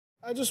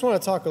I just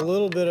want to talk a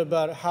little bit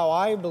about how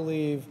I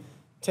believe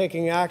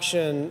taking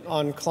action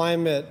on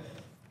climate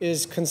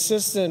is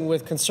consistent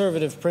with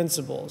conservative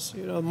principles.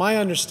 You know, my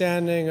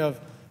understanding of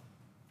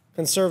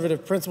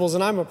conservative principles,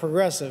 and I'm a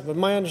progressive, but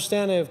my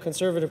understanding of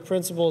conservative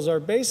principles are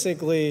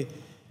basically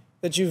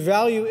that you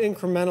value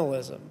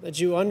incrementalism, that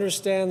you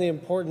understand the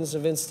importance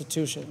of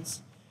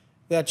institutions,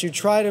 that you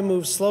try to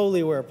move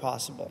slowly where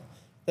possible,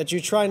 that you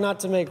try not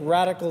to make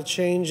radical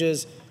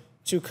changes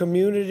to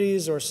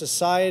communities or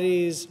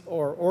societies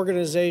or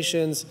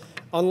organizations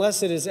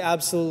unless it is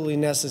absolutely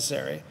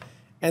necessary.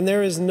 And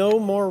there is no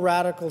more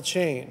radical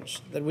change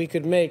that we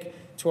could make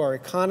to our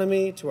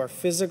economy, to our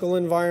physical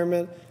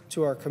environment,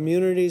 to our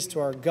communities, to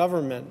our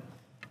government,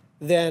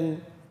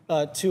 than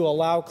to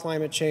allow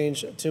climate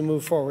change to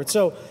move forward.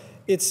 So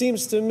it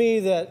seems to me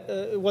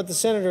that what the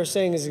senator is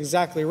saying is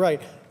exactly right.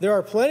 There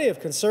are plenty of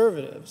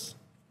conservatives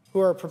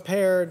who are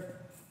prepared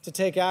to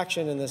take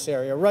action in this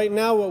area. Right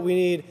now, what we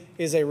need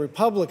is a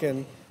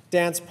Republican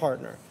dance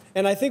partner.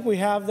 And I think we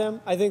have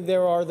them. I think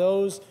there are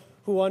those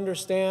who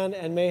understand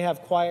and may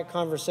have quiet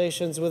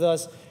conversations with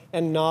us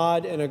and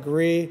nod and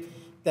agree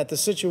that the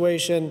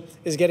situation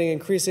is getting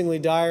increasingly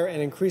dire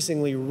and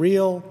increasingly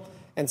real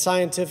and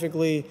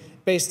scientifically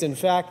based in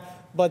fact,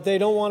 but they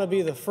don't want to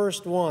be the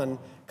first one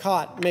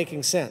caught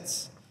making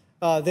sense.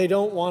 They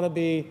don't want to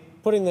be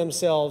putting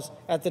themselves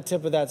at the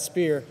tip of that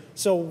spear.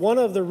 So one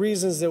of the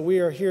reasons that we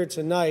are here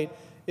tonight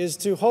is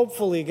to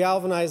hopefully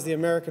galvanize the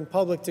American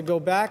public to go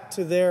back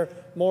to their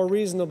more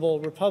reasonable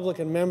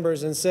Republican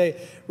members and say,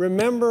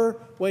 remember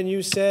when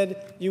you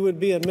said you would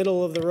be a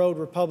middle-of-the-road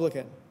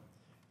Republican?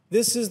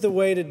 This is the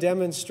way to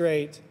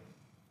demonstrate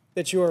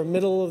that you are a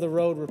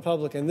middle-of-the-road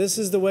Republican. This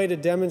is the way to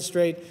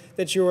demonstrate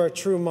that you are a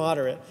true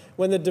moderate.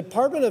 When the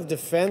Department of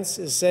Defense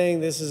is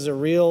saying this is a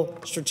real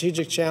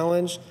strategic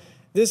challenge,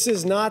 this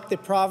is not the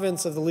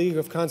province of the League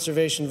of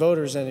Conservation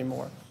Voters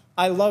anymore.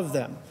 I love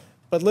them.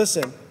 But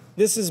listen,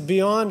 this is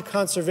beyond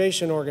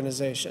conservation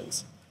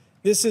organizations.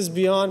 This is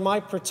beyond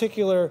my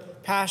particular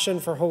passion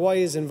for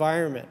Hawaii's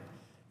environment.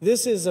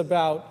 This is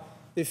about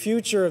the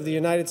future of the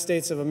United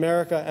States of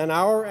America and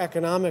our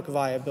economic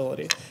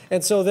viability.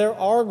 And so there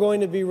are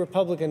going to be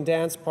Republican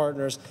dance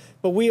partners,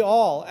 but we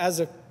all,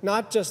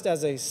 not just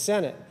as a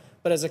Senate,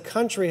 but as a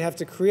country, have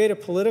to create a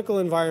political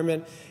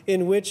environment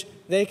in which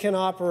they can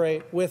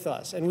operate with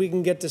us and we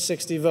can get to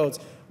 60 votes.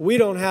 We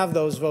don't have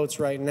those votes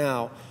right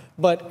now.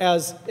 But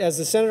as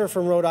the senator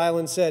from Rhode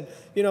Island said,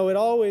 you know, it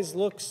always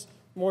looks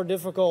more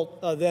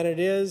difficult than it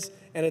is,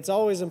 and it's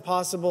always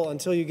impossible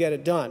until you get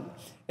it done.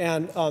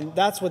 And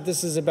that's what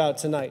this is about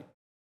tonight.